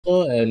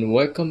Hello and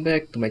welcome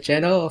back to my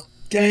channel.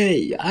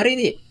 Okay, hari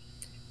ni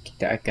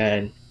kita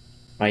akan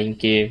main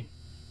game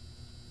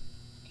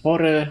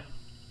horror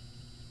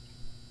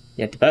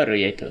yang terbaru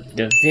iaitu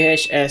The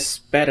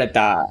VHS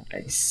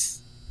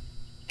Paradise.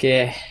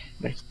 Okay,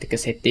 mari kita ke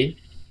setting.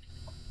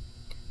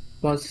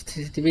 Mouse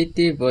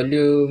sensitivity,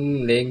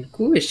 volume,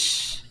 language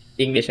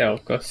English lah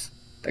of course.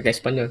 Tak kaya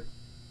Sepanyol.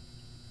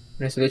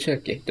 Resolution,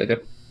 okay, tu.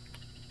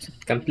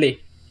 Tekan play.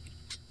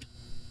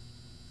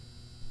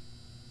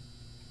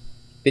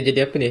 Kita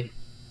jadi apa ni?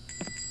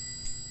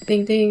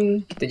 Ting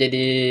ting, kita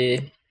jadi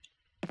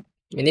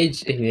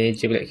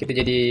manager pula. Kita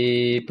jadi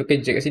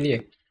pekerja kat sini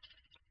ya.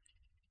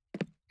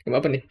 Buat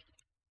apa ni?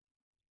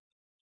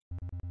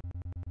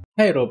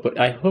 Hi Robert,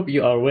 I hope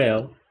you are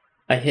well.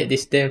 I had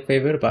this damn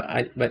fever, but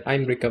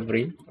I'm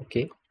recovering.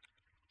 Okay.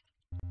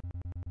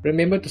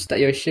 Remember to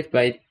start your shift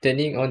by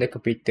turning on the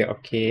computer.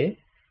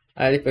 Okay.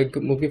 I'll leave a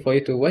good movie for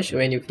you to watch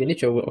when you finish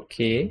your work.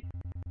 Okay.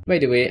 By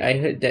the way, I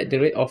heard that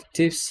the rate of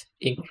thieves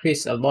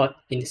increased a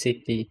lot in the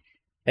city,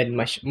 and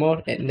much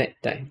more at night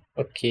time.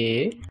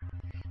 Okay.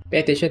 Pay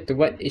attention to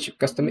what each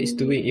customer is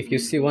doing. If you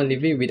see one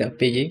leaving without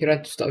paying,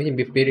 run to stop him.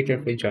 Be very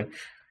careful, John.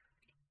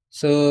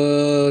 So,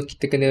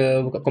 kita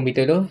kena buka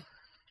komputer dulu.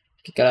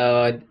 Okay,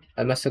 kalau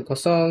masa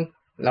kosong,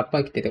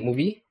 lapang kita tengok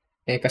movie.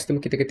 And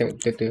customer kita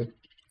tengok betul-betul.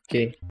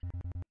 Okay.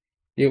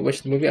 You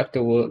watch the movie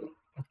after work.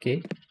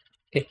 Okay.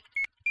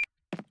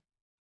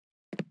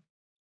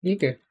 Ni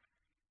ke?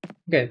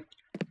 Kan?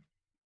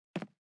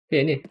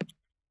 Okay, ni.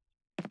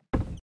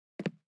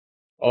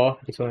 Oh,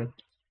 this one.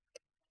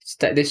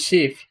 Start the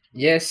shift.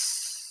 Yes.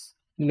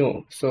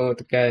 No. So,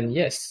 tekan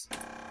yes.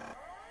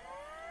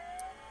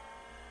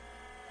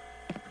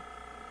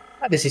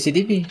 Ada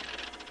CCTV.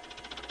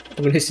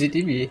 Ada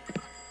CCTV.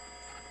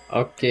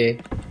 Okay.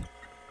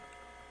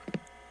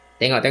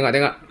 Tengok.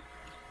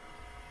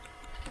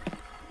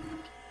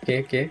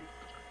 Okay.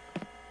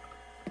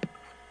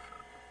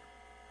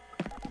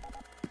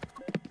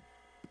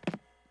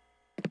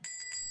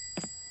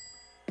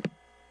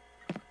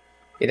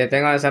 Kita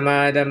tengok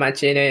sama ada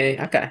makcik ni.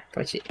 Akak?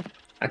 Makcik?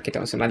 Kita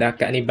tengok sama ada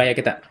akak ni bayar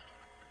ke tak.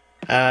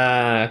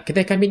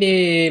 Kedai kami ni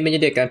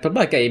menyediakan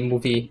pelbagai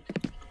movie.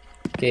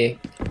 Okay.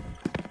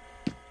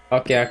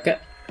 Okay,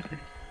 akak.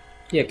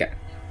 Ya, kak.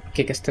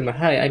 Okay, customer.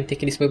 Hi, I'm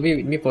taking this movie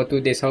with me for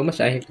 2 days. How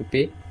much I have to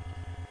pay?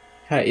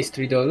 Hi, it's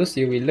 $3.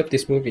 You will love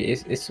this movie.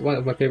 It's one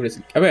of my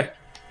favorites. Apa?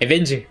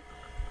 Avenger.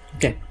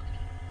 Okay.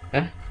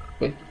 Huh?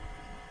 What?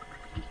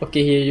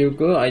 Okay, here you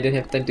go. I don't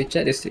have time to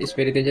chat. It's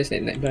very dangerous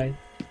at night. Bye.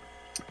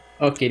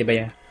 Okay, dia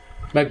bayar.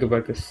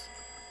 Bagus.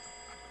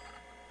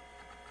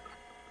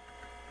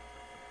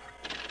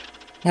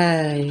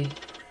 Hai.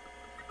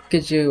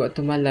 Kerja waktu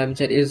malam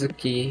cari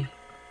rezeki.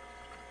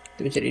 Kita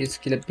mencari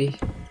rezeki lebih.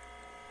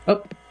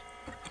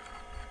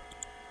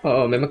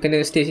 Oh, memang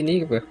kena stay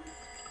sini ke apa?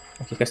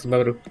 Okay,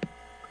 customer baru.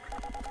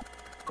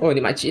 Oh,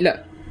 ni makcik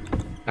lah.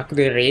 Aku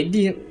dah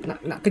ready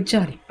nak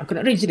kejar ni. Aku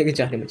nak ready nak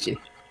kejar ni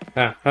makcik ni.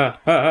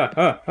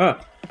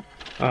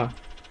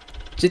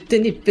 Cerita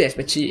ni best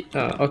makcik.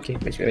 Okay,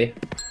 makcik bayar.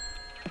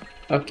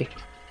 Okay.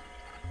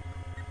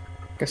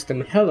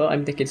 Customer, hello,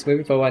 I'm taking this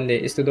movie for 1 day.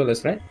 It's $2,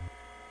 right?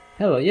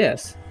 Hello,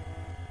 yes.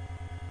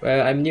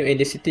 Well, I'm new in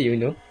the city, you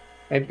know.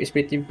 It's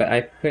pretty bad.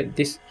 I've heard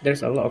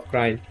there's a lot of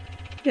crime.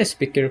 Yes,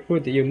 be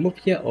careful. Did you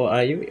move here or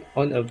are you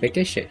on a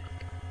vacation?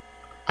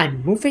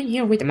 I'm moving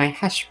here with my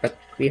husband.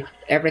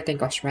 Everything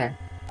goes well.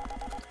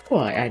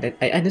 Oh, I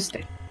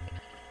understand.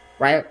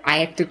 Well,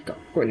 I have to go.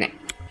 Good night.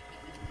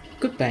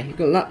 Goodbye.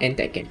 Good luck and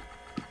take care.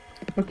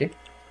 Okay.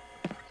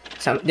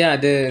 Dia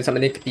ada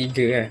sama dia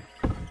ketiga kan.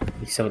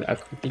 Risau dah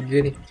aku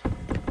ketiga ni.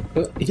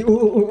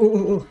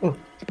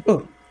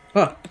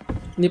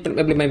 Ni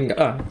boleh main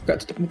enggak?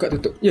 Buka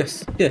tutup.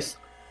 Yes.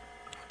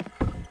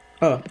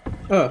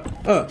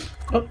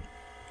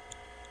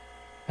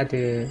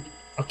 Ada.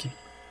 Okay.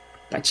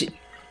 Pakcik.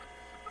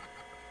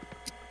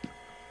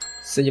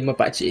 Senyum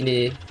pakcik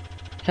ni.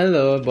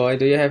 Hello boy,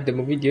 do you have the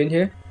movie Dune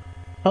here?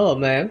 Hello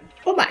ma'am.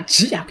 Oh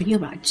makcik, aku ingat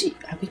makcik.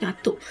 Aku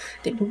ngantuk.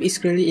 That movie is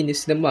currently in the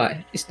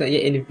cinema. It's not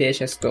yet in the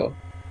VHS store.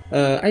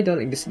 I don't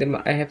like the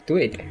cinema. I have to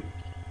wait.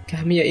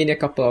 Come here in a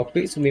couple of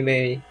weeks. We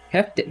may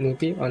have that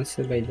movie on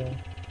sale by then.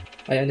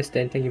 I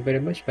understand. Thank you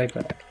very much. Bye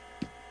bye.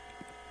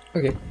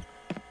 Okay.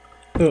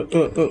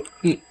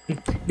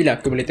 Bila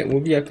aku boleh tengok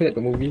movie, aku nak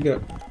tengok movie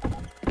ke?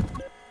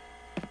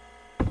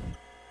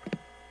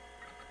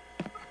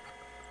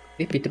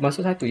 Kita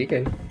masuk satu je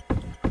kan?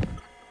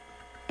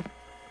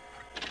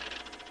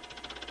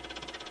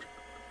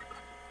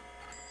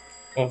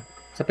 Oh,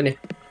 siapa ni?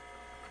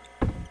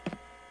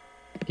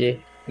 Okay,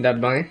 ada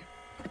abang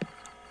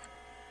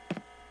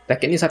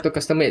Takat ni satu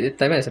customer at the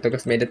time kan? Satu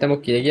customer at the time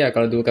okay lagi lah.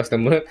 Kalau dua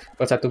customer,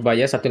 kalau satu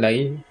bayar, satu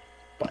lari.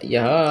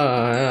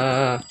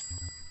 Payah.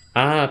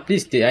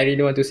 Please, I really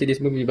want to see this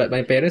movie but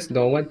my parents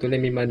don't want to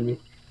lend me money.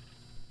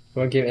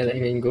 One game and let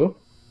me go?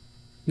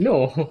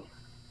 No.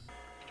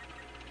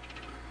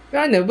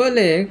 Mana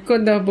boleh? Kau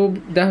dah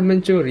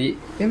mencuri,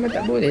 memang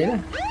tak boleh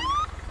lah.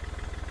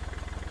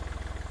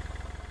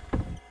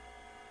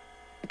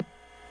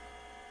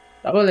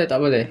 Tak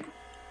boleh.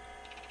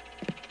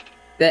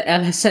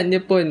 alasan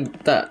dia pun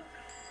tak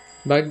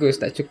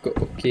bagus, tak cukup.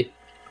 Okay.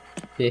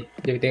 Okay,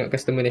 jom tengok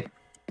customer ni.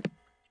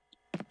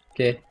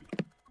 Okay.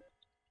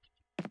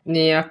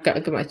 Ni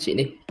akak ke makcik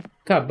ni?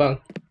 Ke abang?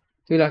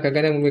 Itulah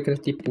kadang-kadang mungkin kena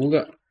tipu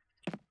juga.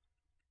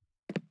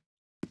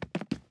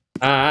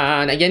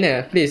 Nak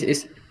gana? Please,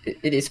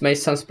 it is my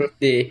son's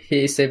birthday.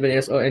 He is 7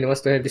 years old and wants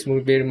to have this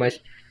movie very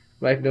much.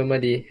 But I have no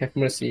money. Have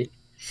mercy.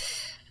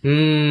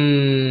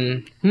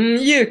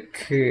 Ya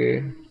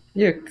ke?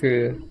 Ya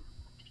ke?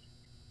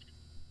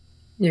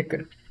 Ya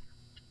ke?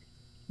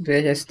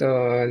 VHS tu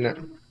nak...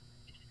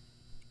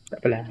 Tak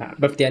apalah.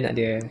 Birthday anak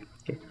dia.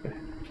 Okay.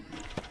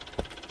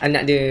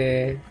 Anak dia...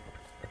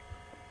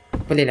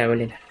 Boleh lah,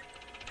 boleh lah.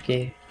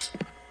 Okay.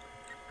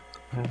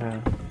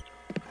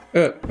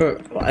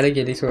 Ada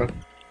lagi dia seorang.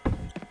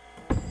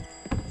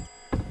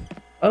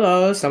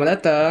 Halo, selamat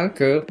datang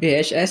ke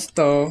VHS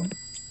Store.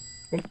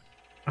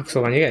 Aku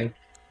seorang je kan?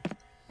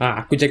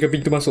 Aku jaga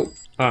pintu masuk.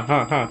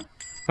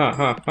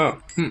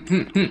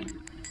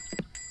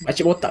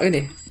 Makcik botak ke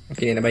ni?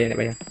 Okay, nak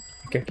bayar.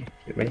 Okay,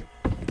 nak bayar.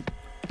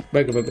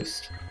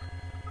 Bagus.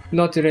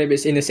 Not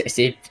rabbits in a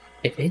sexy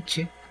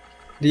adventure.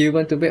 Do you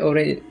want to buy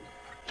already?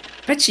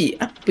 Pakcik,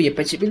 apa yang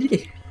pakcik beli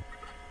ni?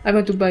 I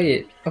want to buy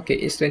it. Okay,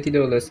 it's $20.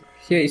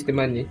 Here is the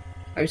money.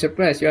 I'm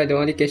surprised you are the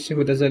only cashier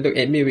who doesn't look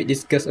at me with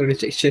disgust or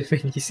rejection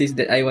when he says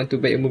that I want to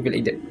buy a movie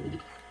like that.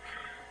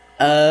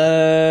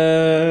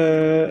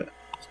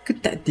 Aku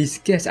tak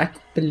disgust, aku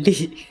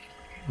pelik.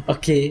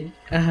 Okay.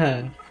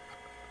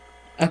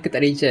 Aku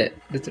tak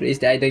reject. The truth is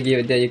that I don't give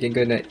a damn, you can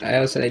go now.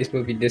 I also like this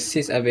movie. The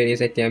scenes are very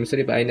exciting. I'm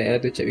sorry but I'm not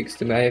able to check with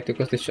customer. I have to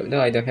close the shop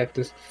now. I don't have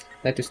to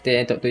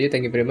stay and talk to you.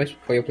 Thank you very much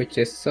for your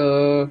purchase.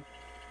 So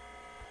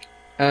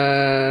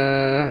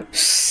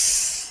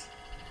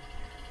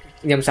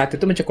yang satu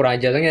tu macam kurang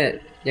ajar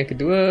sangat. Yang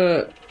kedua,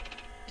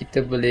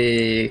 kita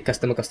boleh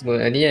customer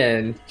ni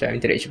kan, macam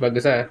interaction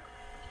bagus lah.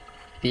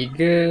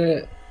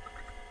 Tiga,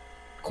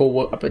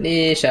 co-work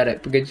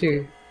syarat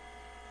pekerja.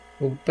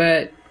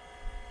 Empat,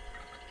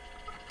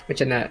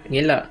 macam nak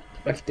ngelak.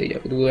 Lepas kita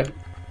jawab kedua.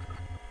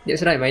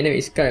 That's right, my name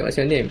is Kai. What's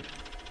your name?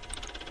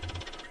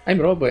 I'm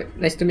Robert.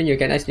 Nice to meet you.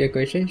 Can I ask you a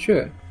question?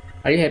 Sure.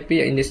 Are you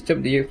happy in this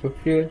job? Do you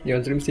fulfill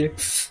your dreams here?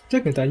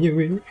 Jangan tanya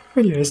weh.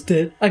 When you ask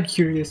that, I'm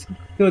curious.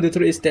 No, the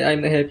truth is that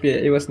I'm not happy.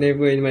 It was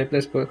never in my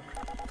plans to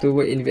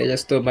work in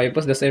VHS store. My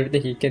boss does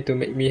everything he can to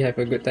make me have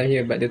a good time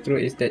here, but the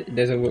truth is that it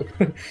doesn't work.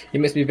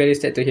 You must be very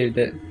sad to hear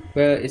that.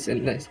 Well, it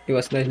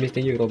was nice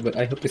meeting you, Robert.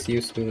 I hope to see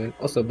you soon.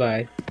 Also,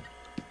 bye.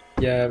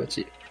 Ya,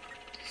 pakcik.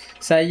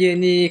 Saya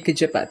ni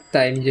kerja part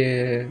time je.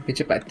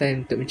 Kerja part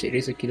time untuk mencari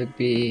rezeki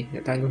lebih.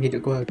 Nak tanggung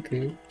hidup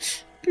keluarga.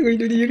 Tanggung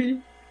hidup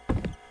diri.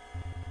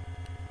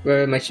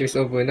 Well, my shift is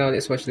over now.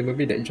 Let's watch the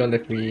movie that John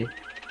left me.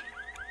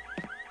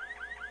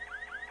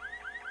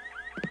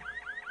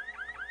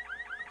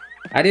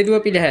 Ada dua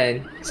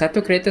pilihan.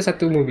 Satu kereta,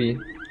 satu movie.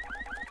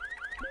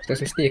 So,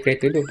 mesti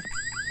kereta tu.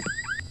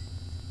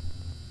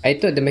 I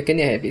thought the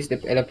mechanic had fixed the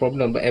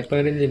problem, but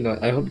apparently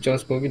not. I hope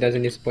John's movie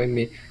doesn't disappoint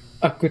me.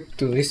 Aku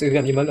tu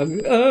seram ni malam.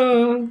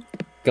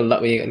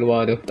 Gelap kat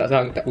luar tu.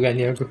 Tak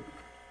berani aku.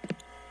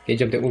 Okay,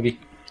 jom tengok movie.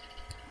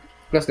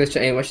 Close the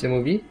chat and watch the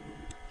movie.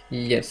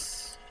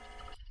 Yes.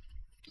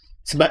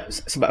 Sebab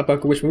apa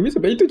aku watch movie?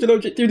 Sebab itu je lah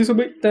objektif dia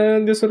suruh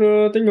dan dia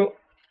suruh tengok.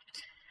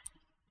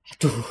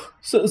 Aduh,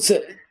 so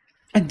sad.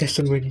 Anda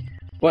semua ni.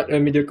 What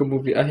a mediocre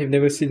movie. I have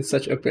never seen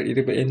such a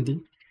predictable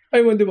ending.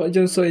 I wonder what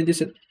John saw in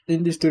this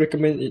to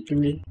recommend it to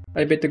me.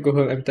 I better go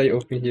home. I'm tired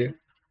of being here.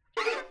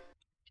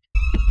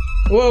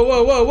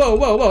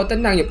 Wow.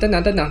 Tenang.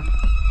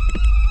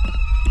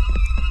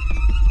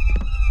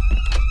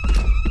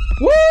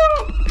 Woo!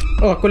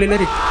 Oh, aku boleh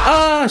lari.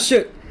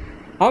 Shit.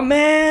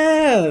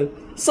 Amel!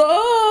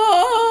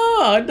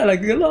 Dah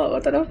lagi gelap,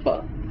 tak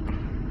nampak.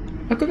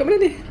 Aku kat mana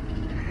ni?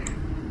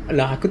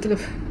 Alah, aku tu.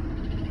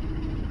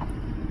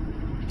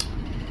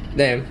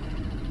 Damn.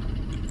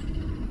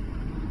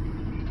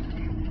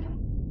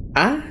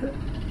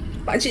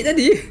 Pakcik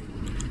tadi?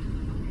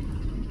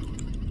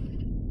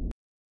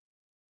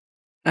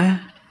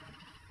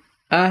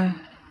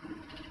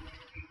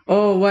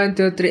 Oh, 1,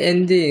 2, 3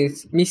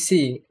 endings.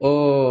 Missing.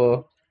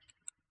 Oh.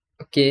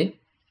 Okay.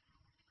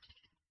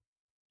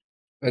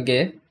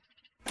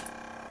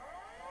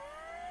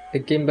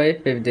 Again by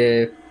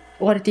Vtuber.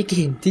 Oh, ada 3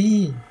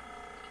 ending.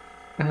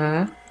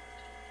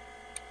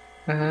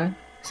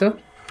 So?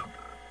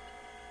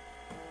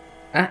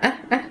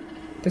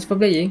 Thanks for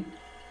playing.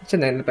 Macam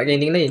mana nak dapatkan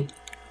ending lain?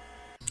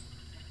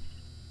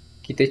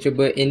 Kita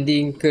cuba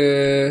ending ke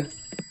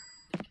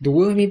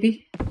 2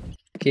 maybe.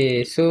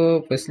 Okay,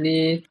 so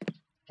firstly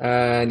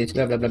dia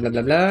cakap bla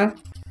bla bla.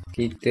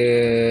 Kita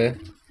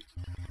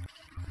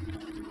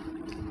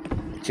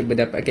cuba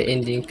dapatkan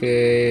ending ke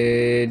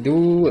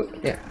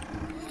 2. Ya.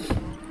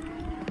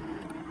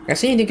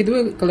 Rasanya ending kedua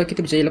kalau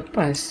kita berjaya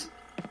lepas.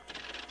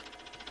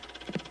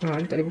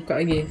 Ni tak boleh buka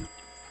lagi.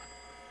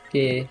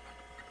 Okay.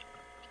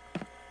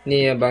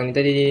 Ni abang ni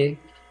tadi.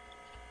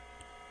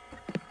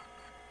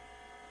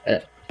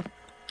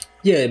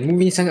 Ya,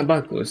 movie ni sangat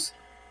bagus.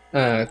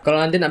 Kalau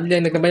anda nak beli,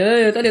 anda kena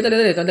bayar. Tak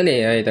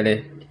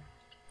boleh.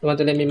 Want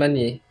to lend me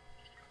money?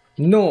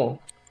 No.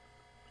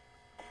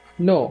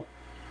 No.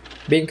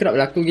 Bankrupt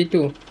lah aku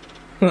gitu.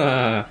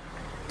 Ha.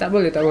 Tak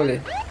boleh, tak boleh.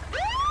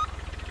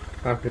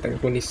 Aku tak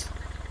polis.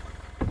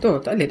 Tu,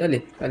 tak boleh, tak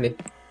boleh, tak boleh.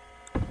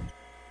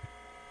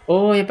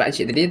 Oh, yang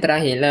pakcik tadi yang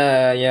terakhir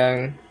lah. Yang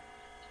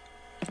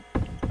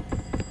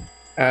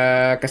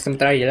custom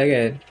terakhir lah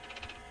kan.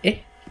 Eh?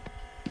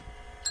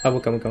 Oh,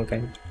 bukan.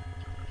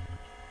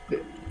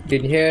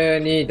 Dunia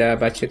ni dah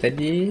baca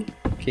tadi.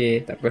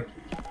 Okay, tak apa.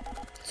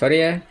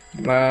 Sorry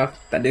maaf,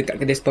 tak ada kat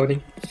kedai store ni.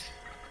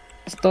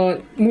 Store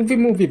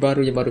movie-movie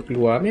baru yang baru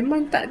keluar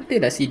memang tak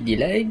ada dah CD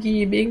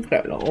lagi.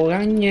 Bankrupt lah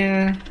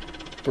orangnya,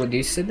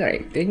 producer,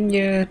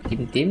 directornya,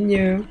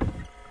 tim-timnya.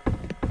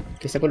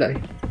 Okay, siapa pula ni?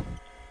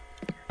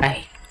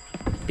 Hai,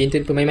 pintu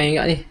tu main-main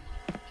kat ni.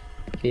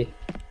 Okay.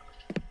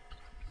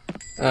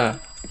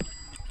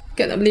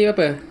 Kat nak beli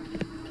apa?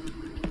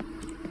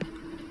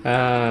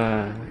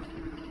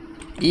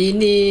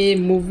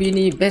 Ini movie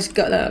ni best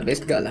guard lah.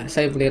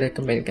 Saya boleh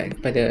recommendkan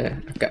kepada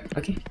akak.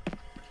 Okay.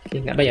 Okay,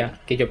 nak bayar.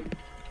 Okay, jom.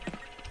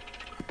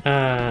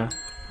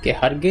 Okay,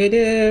 harga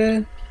dia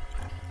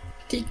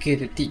 $3.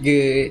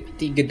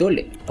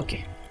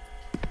 Okay.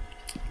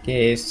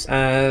 Okay,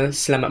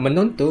 selamat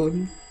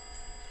menonton.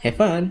 Have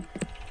fun.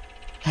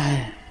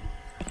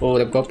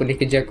 Oh, dah berapa ni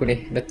kerja aku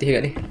ni? Letih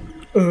kat ni.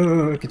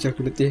 Kerja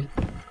aku letih.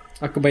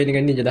 Aku bayar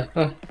dengan ni je lah.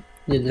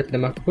 Ni je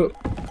nama aku.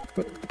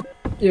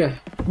 Ya,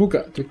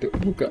 buka, tutup.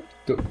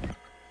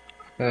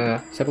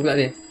 Siapa pula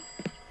ni?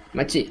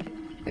 Makcik.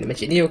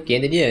 Makcik ni okey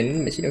tadi kan?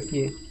 Makcik ni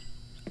okey.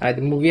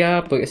 Ada movie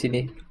apa kat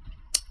sini?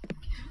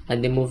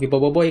 Ada movie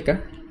Boboiboy kah?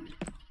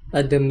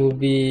 Ada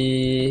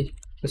movie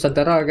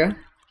Nusantara kah?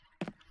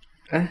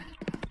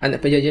 Anak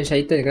penjajian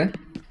syaitan kah?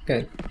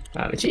 Kan?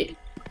 Makcik.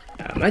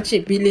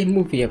 Makcik pilih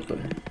movie apa?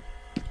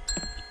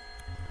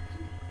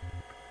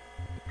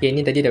 Okay, ni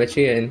tadi dah baca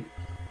kan?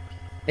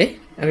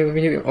 Ambil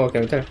movie. Oh,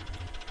 okay, betul.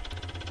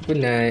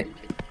 Good night.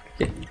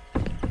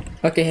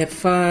 Okay, have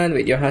fun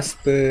with your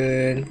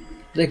husband.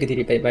 Jaga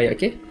diri baik-baik,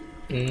 okay?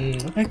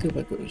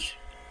 Bagus.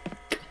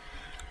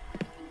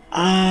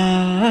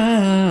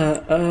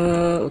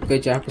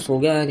 Kerja aku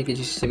seorang ni,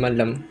 kerja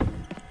semalam.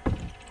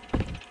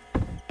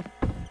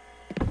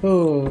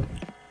 Oh.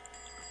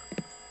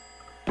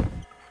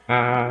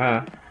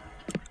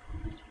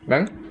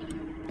 Bang?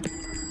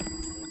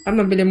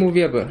 Abang pilih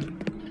movie apa?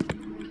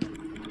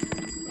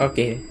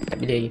 Okay, tak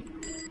pilih lagi.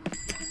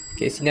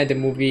 Okay, sini ada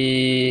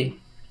movie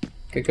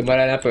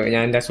kegemaran apa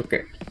yang anda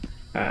suka.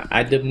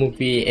 Ada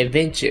movie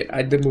adventure,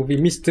 ada movie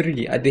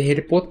mystery, ada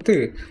Harry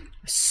Potter.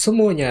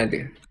 Semuanya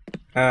ada.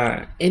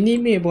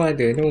 Anime pun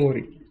ada, no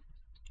worry.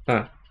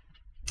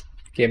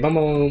 Okay, abang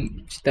mau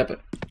cerita apa?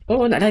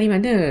 Oh, nak lari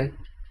mana?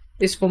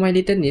 It's for my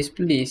little niece,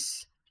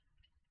 please.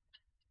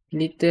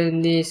 Little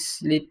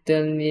niece.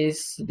 Little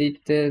niece,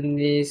 Little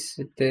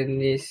niece.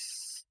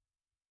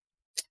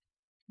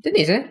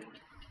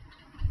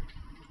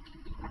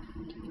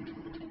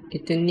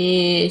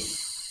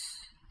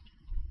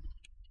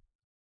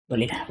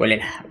 Boleh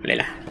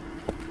lah.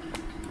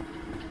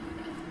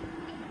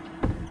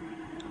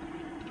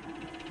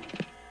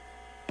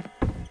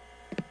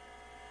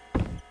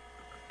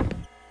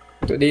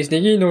 Untuk diri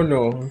sendiri,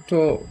 no.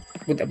 Untuk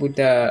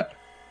budak-budak,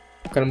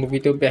 kalau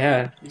movie tu best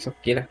lah. It's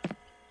okay lah.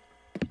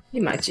 Ni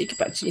makcik ke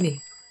pakcik ni?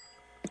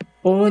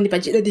 Oh, ni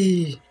pakcik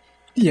tadi.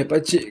 Dia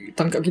pakcik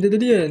tangkap kita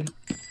tadi kan?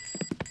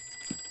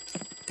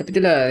 Tapi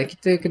tu lah,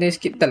 kita kena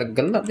skip. Tak lah,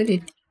 gelap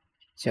tadi.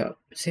 Sekejap.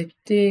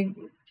 Setting.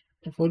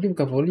 Volume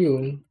bukan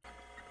volume.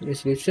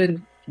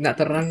 Resolution. Nak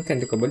terangkan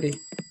tu kau boleh.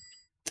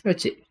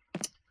 Pakcik.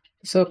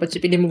 So,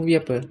 pakcik pilih movie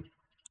apa?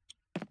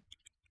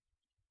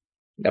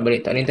 Tak boleh,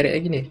 tak boleh internet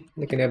lagi ni.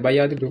 Dia kena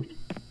bayar dulu.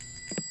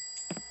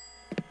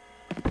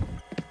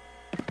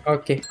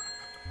 Okay.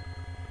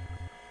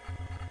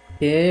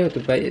 Okay,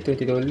 waktu baik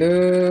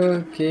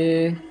 $20.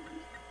 Okay.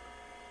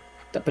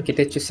 Tak apa,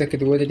 kita choose yang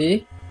kedua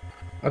tadi.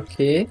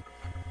 Okay.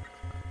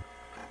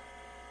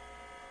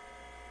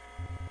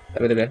 Tak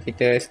apa,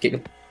 kita skip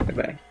dulu.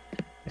 Bye-bye.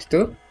 Lepas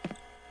tu,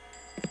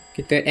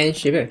 kita end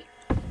shift kan?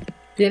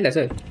 Pilih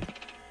last kan?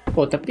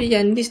 Oh, tapi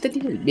yang list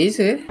tadi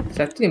beza.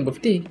 Satu yang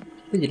birthday.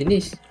 Itu jadi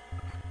list.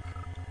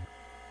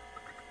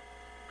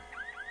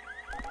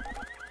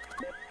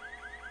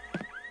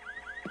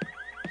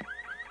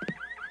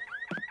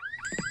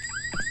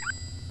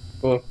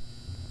 Oh.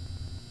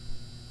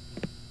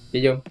 Okay,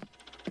 jom.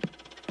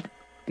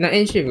 Nak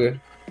end shift ke?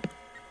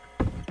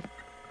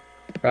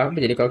 Apa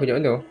jadi kalau aku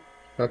jawab tu?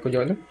 Kalau aku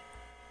jawab tu?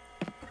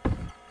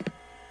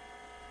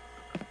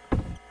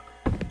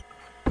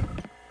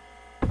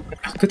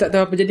 Aku tak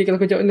tahu apa jadi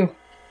kalau aku jawab tu.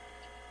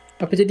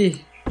 Apa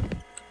jadi?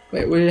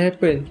 What will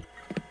happen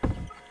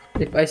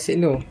if I say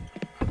no?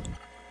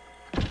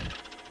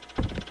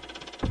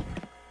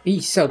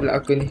 Risau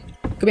pula aku ni.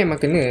 Aku memang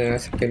kena.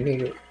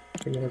 Kena.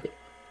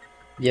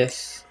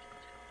 Yes.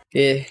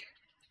 Okay.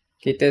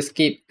 Kita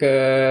skip ke...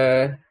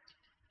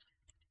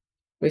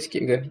 Boleh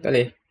skip ke? Tak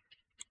boleh.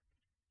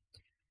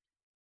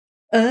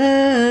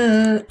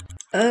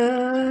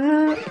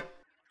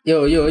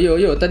 Yo, yo, yo,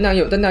 yo. Tenang,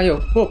 yo, tenang, yo.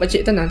 Oh,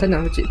 pakcik, tenang,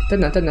 tenang, pakcik.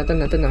 Tenang, tenang,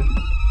 tenang, tenang.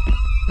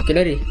 Okay,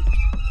 lari.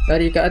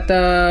 Lari ke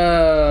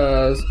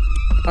atas.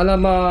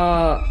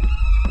 Alamak.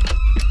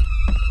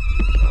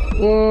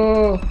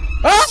 Oh.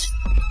 Ah!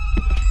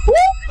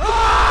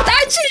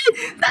 Taci!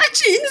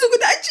 Taci! Ini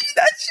sungguh taci!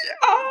 Taci!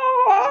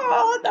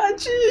 Ah!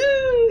 Taci!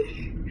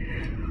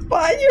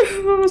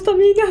 Payah!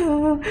 Stamina!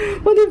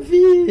 Mana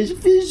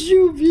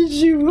Biju!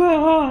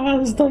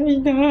 Ah!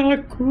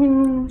 Stamina aku!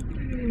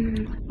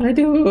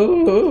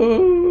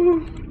 Aduh!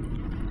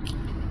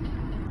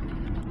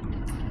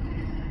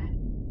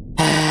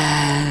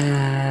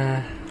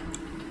 Ah.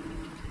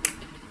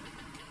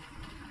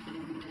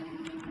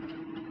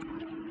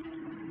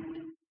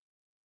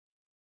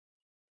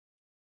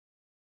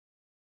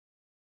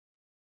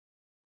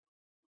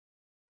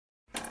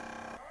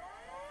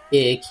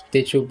 Okay,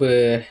 kita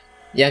cuba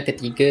yang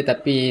ketiga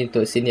tapi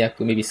untuk sini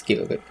aku maybe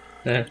skip kot.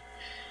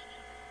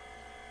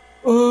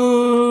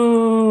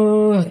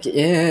 Oh, okay,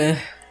 yeah.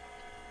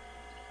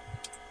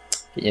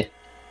 Okay, yeah.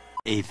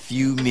 A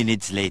few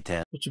minutes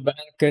later. Percubaan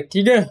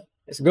ketiga.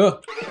 Let's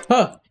go.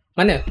 Ha,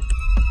 mana?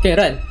 Okay,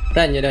 run.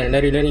 Run je dah.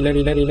 Lari. Lari.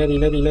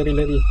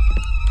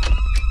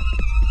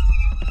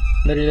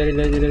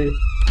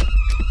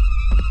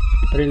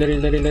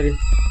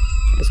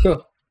 Let's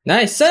go.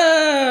 Nice,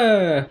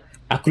 sir.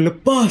 Aku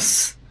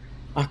lepas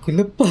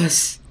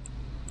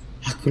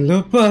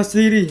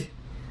diri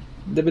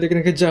daripada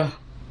kena kejar.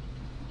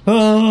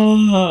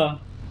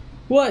 Ah.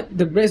 What?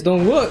 The brakes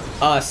don't work?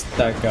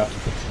 Astaga.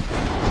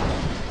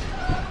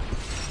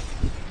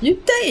 You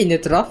die in a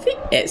traffic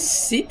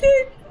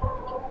accident?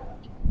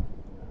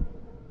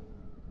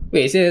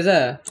 Wait, serious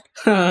ah?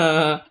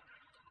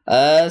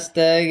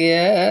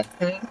 Astaga.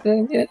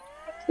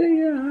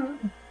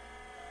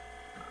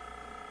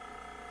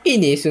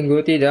 Ini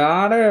sungguh tidak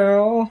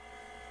adil.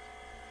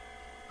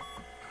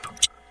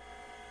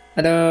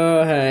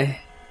 Aduh, hai.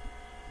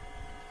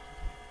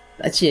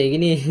 Tak cik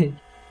gini.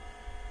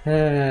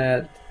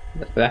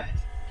 Taklah.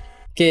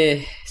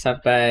 Okay,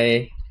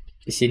 sampai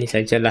di sini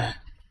sajalah.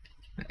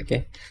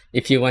 Okay,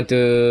 if you want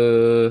to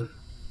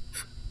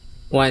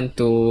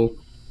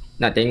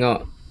nak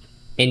tengok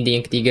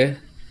ending yang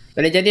ketiga,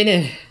 boleh jadi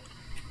ni.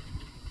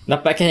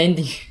 Dapatkan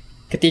ending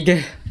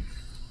ketiga.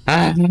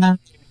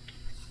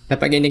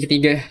 Dapatkan ending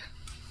ketiga.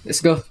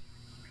 Let's go.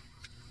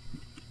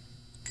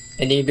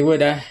 Ending kedua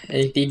dah,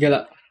 ending ketiga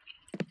lah.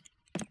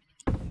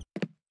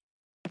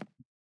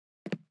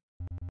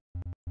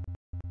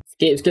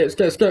 Skip.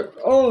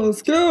 Oh,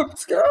 skip.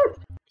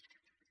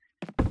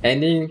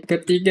 Ending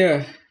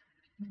ketiga.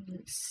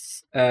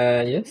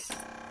 Yes.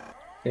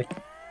 Okay.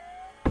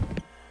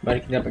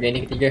 Mari kita dapat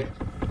ending ketiga.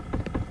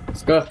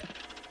 Let's go.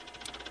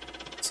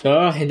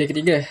 Ending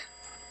ketiga.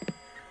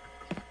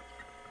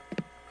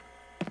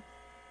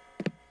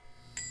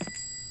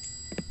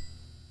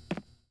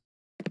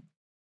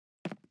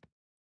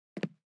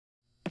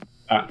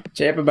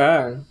 Cek apa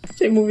bang?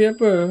 Cek movie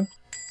apa?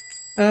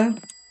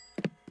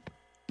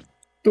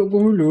 Tuk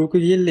Berhulu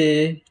ke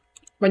Gile.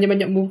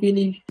 Banyak-banyak movie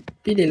ni.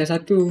 Pilihlah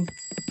satu.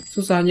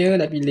 Susahnya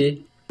nak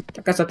pilih.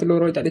 Takkan satu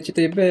lorong tak ada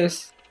cerita yang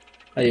best.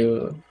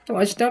 Ayo. Tak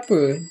nak cerita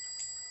apa?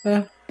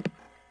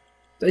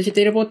 Tak ada cerita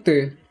Harry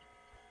Potter.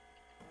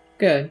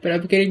 Kan?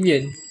 Pirates of the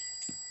Caribbean.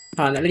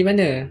 Nak lari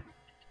mana?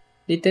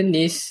 Little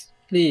Niece.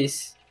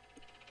 Please.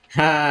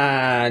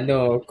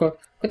 No. Kau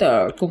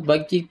tak, kau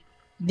bagi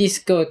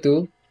disk kau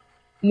tu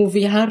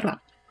movie haram.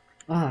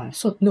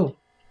 So no.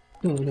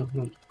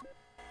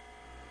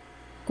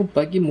 Kau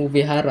bagi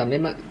movie haram.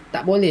 Memang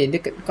tak boleh.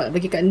 Kau nak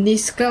bagi kat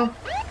niece kau,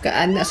 kat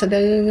anak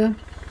saudara kau.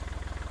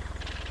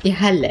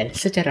 Halal.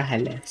 Secara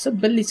halal. So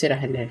beli secara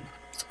halal.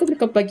 So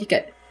kau bagi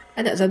kat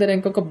anak saudara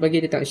kau, kau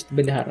bagi dia tengok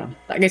benda haram.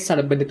 Tak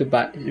kisahlah benda tu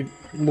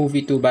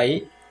movie tu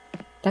baik,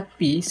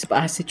 tapi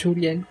sebab hasil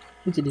curian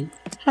jadi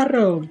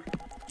haram.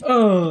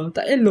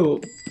 Tak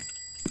elok.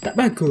 Tak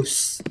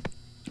bagus.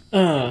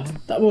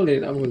 Tak boleh.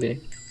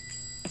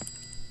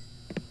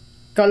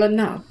 Kalau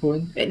nak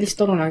pun, at least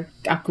tolonglah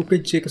aku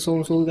kerja ke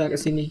sorang-sorang kat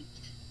sini.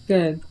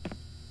 Kan?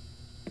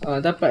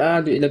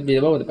 Dapat duit lebih,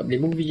 baru dapat beli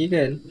movie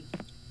kan?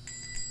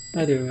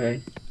 Aduh,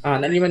 hai.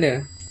 Nak beli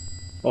mana?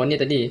 Oh, ni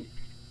tadi.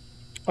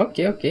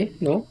 Okay.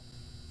 No.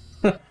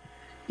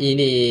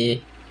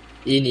 Ini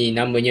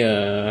namanya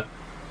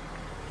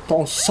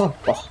tong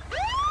sampah.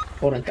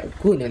 Orang tak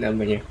guna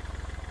namanya.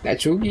 Nak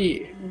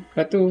curi.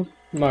 Lepas tu,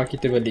 mari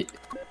kita balik.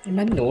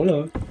 Mana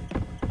lah.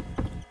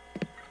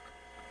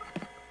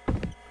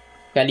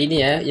 Kali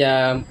ni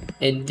yang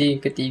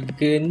ending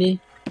ketiga ni,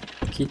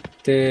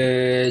 kita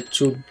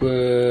cuba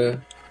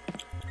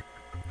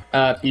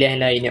pilihan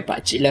lain yang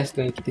pakcik lah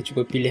sekarang. Kita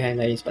cuba pilihan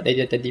lain. Sebab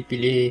tadi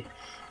pilih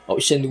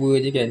option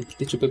 2 je kan.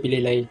 Kita cuba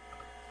pilih lain.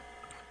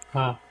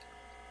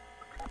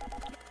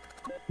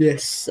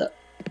 Yes.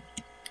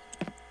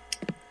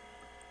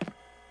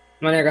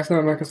 Mana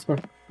customer?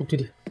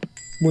 Itu dia.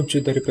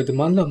 Muncul daripada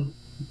malam.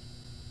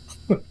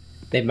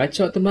 Dan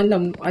macam waktu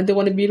malam ada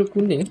warna biru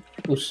kuning.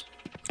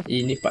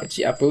 Ini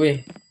pakcik apa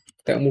weh?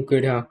 Kat muka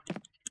dah.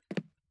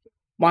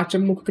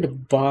 Macam muka kena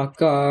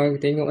bakar.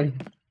 Tengok ni.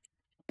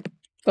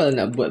 Kalau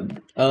nak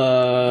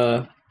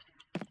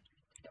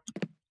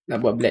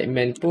buat Black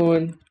Man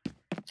pun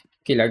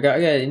okey lah agak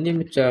kan. Ini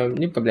macam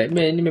ni bukan Black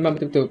Man, ni memang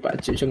betul-betul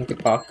pakcik macam muka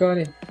pakar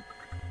ni.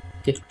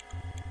 Okey.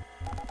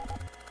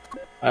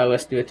 I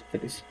was do it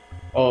for this.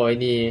 Oh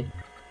ini.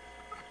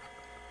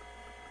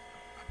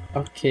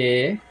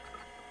 Okay.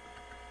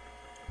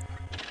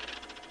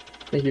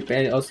 Thank you,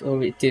 and also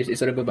with tips.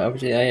 It's all about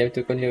opportunity. I have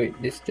to continue with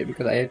this trip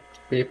because I have to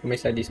pay for my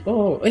studies.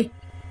 Oh,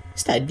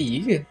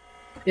 study ke?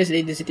 Yes,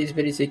 the city is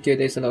very secure.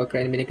 There's a lot of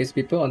crime and many crazy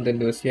people on the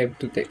loose. You have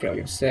to take care of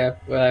yourself.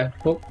 Well, I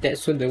hope that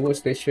soon the world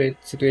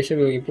situation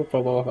will improve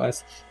for all of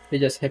us. We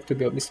just have to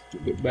be optimistic.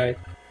 Goodbye.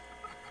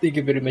 Thank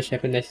you very much.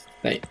 Have a nice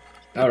night.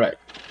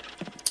 Alright.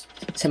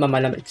 Sama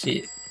malam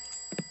pakcik.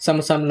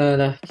 Sama-sama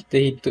lah kita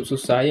hidup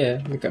susah ya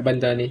dekat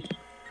bandar ni.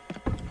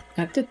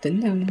 Kata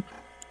tenang.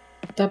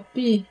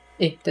 Tapi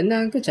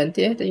tenang ke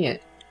cantik tak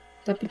ingat.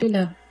 Tapi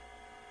itulah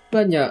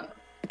banyak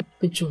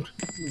pencuri,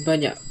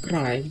 banyak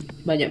crime,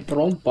 banyak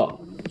perompak.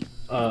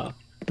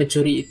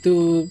 Pencuri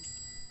itu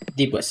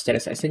dibuat secara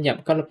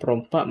senyap. Kalau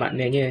perompak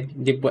maknanya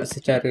dibuat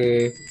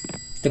secara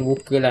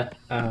terbuka lah.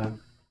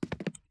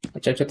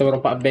 Macam contoh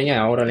perompak bank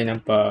lah, orang lain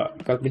nampak.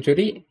 Kalau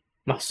pencuri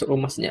masuk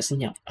rumah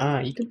senyap-senyap,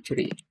 itu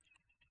pencuri.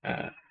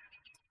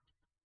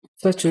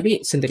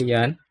 Pencuri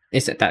sendirian,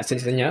 tak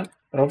senyap.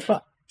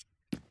 Perompak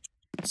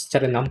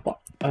secara nampak.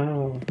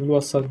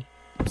 Luasan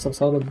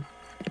salam.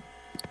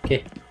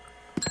 Okay.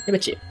 Ni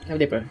pakcik,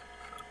 apa dia apa?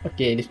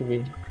 Okay, this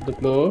movie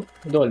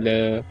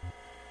 $20.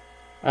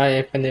 I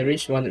have finally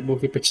reached one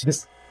movie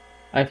purchase.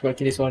 I've got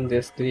this one. Do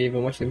you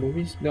even watch the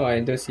movies? No, I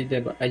don't see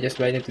them, but I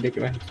just buy them to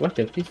decorate my house. What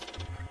the please?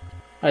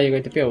 Are you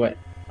going to pay or what?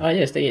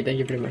 Yes, thank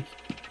you very much.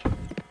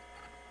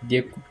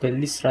 Dia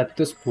beli 100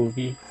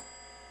 movie,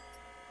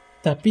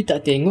 tapi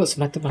tak tengok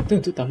semata-mata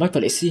untuk tambah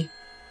koleksi.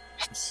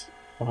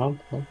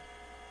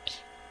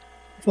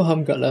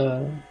 Faham gak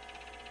lah.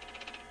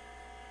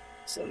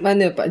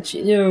 Mana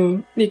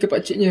pakciknya? Ni ke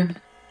pakciknya?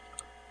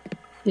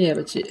 Ni ya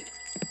pakcik.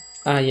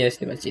 Yes,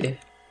 ni pakcik dia.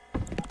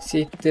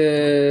 Kita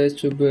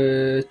cuba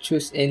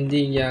choose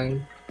ending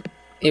yang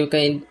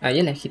bukan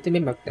yalah, kita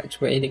memang tak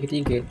cuba ending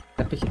ketiga,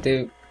 tapi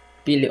kita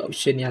pilih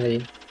option yang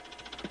lain.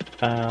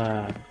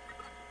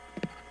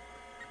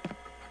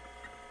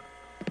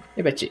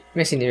 Pakcik,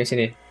 mari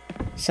sini.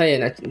 Saya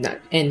nak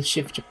end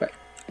shift cepat.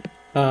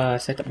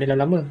 Saya tak boleh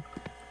lama.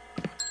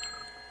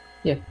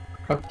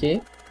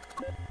 Okay.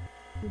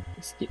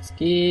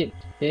 Skip.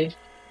 Okay.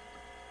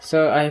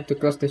 So I have to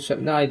close the shop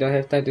now. I don't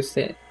have time to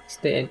stay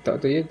and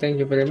talk to you. Thank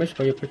you very much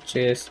for your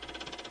purchase.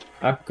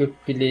 Aku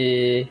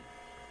pilih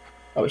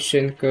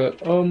option ke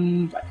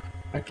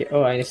okay.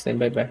 I understand.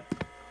 Bye.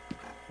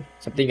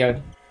 Sampai tinggal.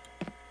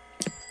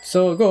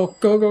 So go.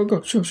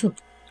 Sure.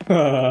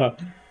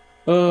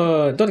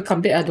 Don't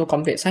come back.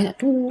 Saya nak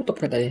tutup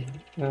kat tadi.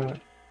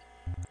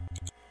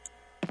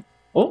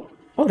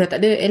 Dah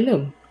tak ada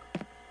alarm.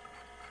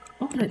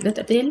 Dah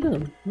tak ada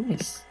alarm.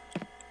 Nice.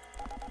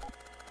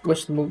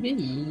 Watch the movie.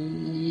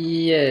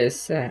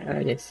 Yes.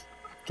 Yes.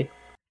 Okay.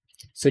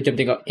 So jom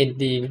tengok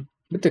ending.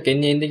 Betul ke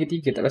ending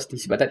ketiga? Tak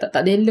pasti. Sebab tak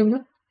ada alarm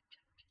lah.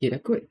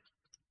 Takut.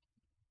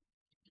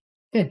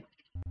 Kan?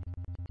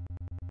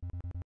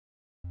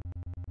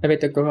 I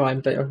better go home.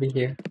 I'm tired of being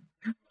here.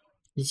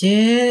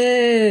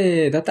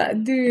 Yeah. Dah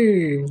tak ada.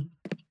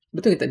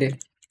 Betul ke tak ada?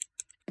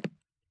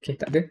 Okay,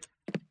 tak ada.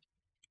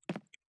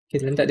 Okay,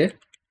 dalam tak ada.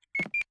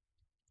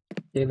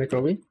 Okay,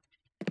 microwave.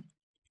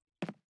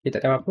 Okay,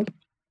 tak tahu apa.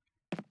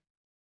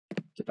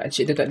 Okay,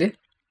 pakcik tu tak ada.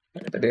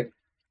 Tak ada.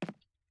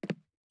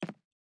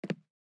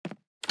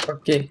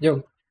 Okay,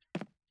 jom.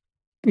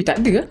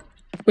 Tak ada lah.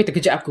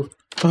 Terkejut aku.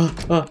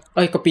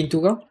 Kau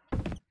pintu kau.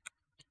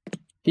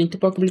 Pintu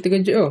pun aku boleh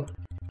terkejut tau.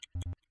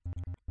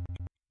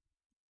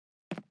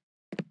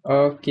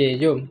 Okay,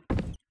 jom.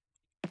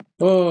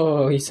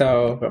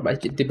 Risau.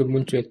 Pakcik tiba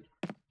muncul.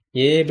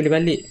 Boleh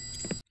balik.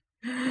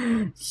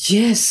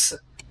 Yes.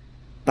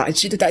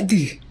 Pakcik tu tak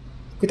ada.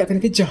 Aku tak kena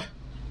kejar.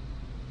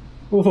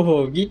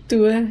 Gitu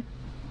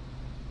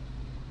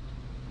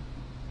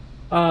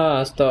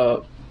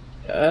stop.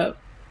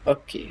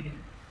 Okay.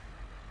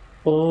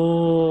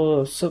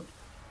 So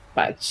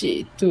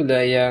pakcik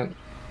itulah yang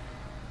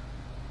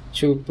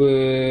cuba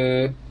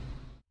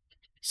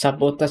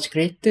sabotage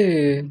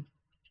kereta.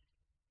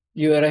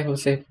 You arrive home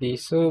safely.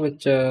 So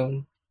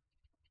macam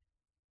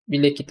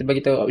bila kita bagi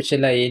tahu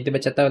option lain, dia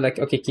macam tahu lah,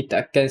 okay,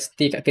 kita akan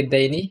stay kat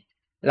kedai ni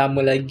lama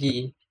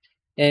lagi.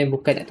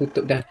 Bukan nak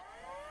tutup dah.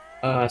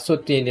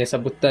 So tu yang dia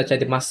sabotage,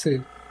 ada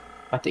masa.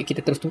 Patut kita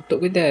terus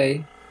tutup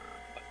kedai.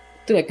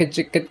 Itulah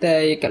kerja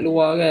kedai kat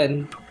luar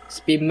kan.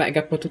 Speed mat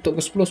ke apa, tutup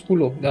ke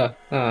 10-10 dah.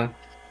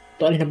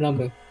 Tak boleh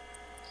lama-lama.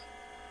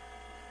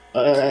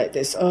 Alright,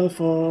 that's all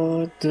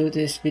for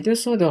today's video.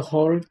 So the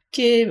horror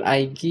game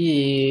I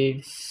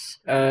give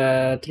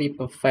 3.5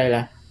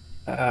 lah.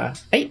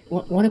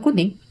 Warna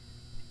kuning?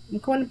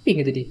 Bukan warna pink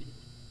ke tadi?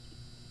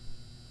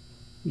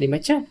 Dia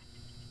macam.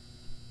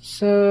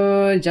 So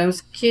jump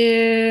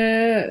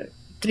scare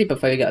 3.5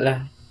 juga lah.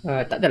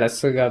 Tak adalah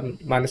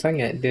seram mana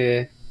sangat.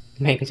 Dia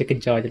main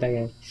kejar-kejar je lah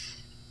kan.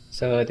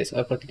 So that's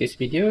all for today's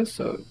video.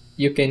 So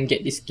you can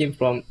get this game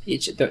from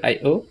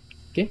itch.io,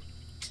 okay,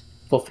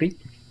 for free.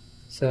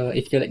 So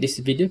if you like this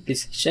video,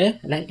 please share,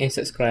 like, and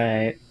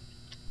subscribe.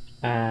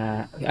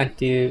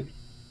 Until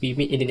we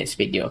meet in the next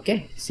video,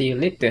 okay? See you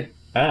later.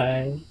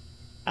 Bye.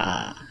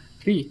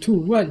 3, 2,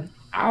 1,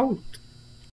 out.